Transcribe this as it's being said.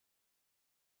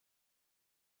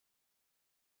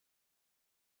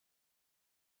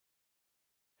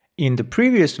In the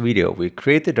previous video, we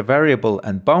created a variable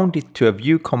and bound it to a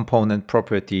view component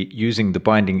property using the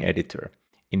binding editor.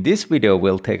 In this video,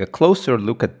 we'll take a closer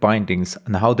look at bindings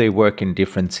and how they work in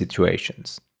different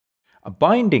situations. A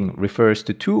binding refers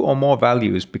to two or more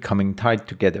values becoming tied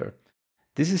together.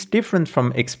 This is different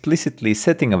from explicitly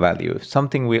setting a value,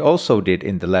 something we also did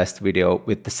in the last video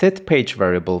with the setPage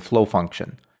variable flow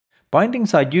function.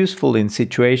 Bindings are useful in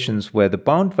situations where the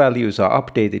bound values are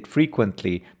updated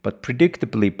frequently but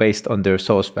predictably based on their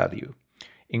source value.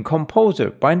 In Composer,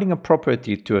 binding a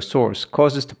property to a source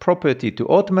causes the property to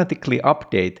automatically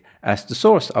update as the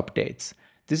source updates.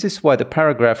 This is why the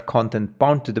paragraph content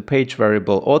bound to the page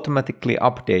variable automatically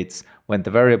updates when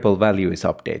the variable value is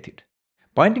updated.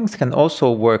 Bindings can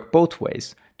also work both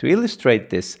ways. To illustrate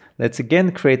this, let's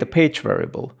again create a page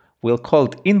variable. We'll call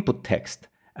it input text,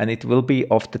 and it will be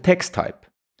of the text type.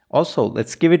 Also,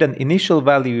 let's give it an initial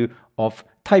value of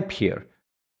type here.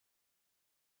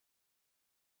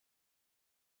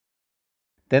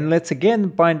 Then let's again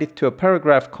bind it to a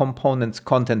paragraph component's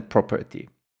content property.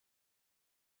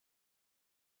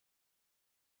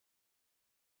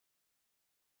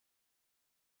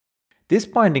 This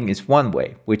binding is one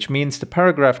way, which means the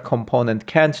paragraph component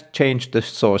can't change the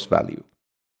source value.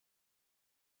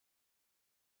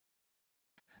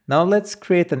 Now let's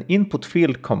create an input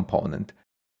field component.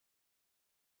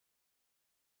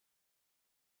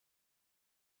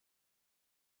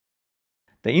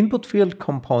 The input field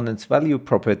component's value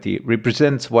property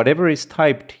represents whatever is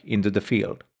typed into the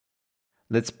field.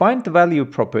 Let's bind the value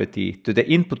property to the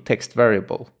input text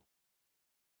variable.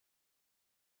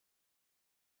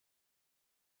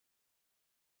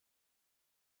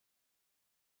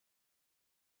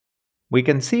 We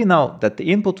can see now that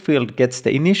the input field gets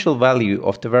the initial value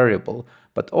of the variable,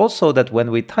 but also that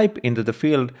when we type into the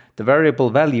field, the variable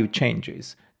value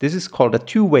changes. This is called a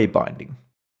two-way binding.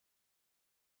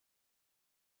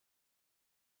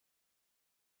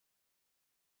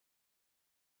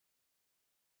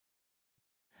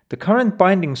 The current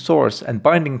binding source and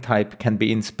binding type can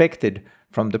be inspected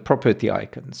from the property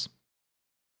icons.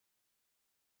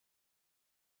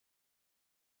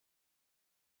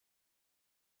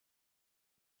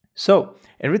 So,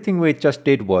 everything we just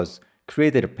did was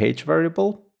created a page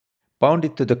variable, bound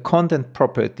it to the content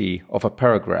property of a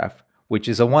paragraph, which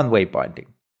is a one-way binding.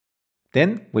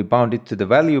 Then we bound it to the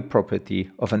value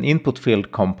property of an input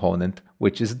field component,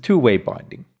 which is a two-way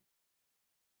binding.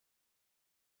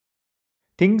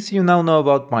 Things you now know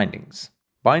about bindings.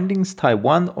 Bindings tie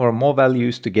one or more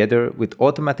values together with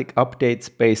automatic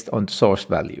updates based on the source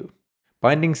value.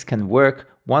 Bindings can work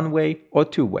one way or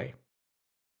two way.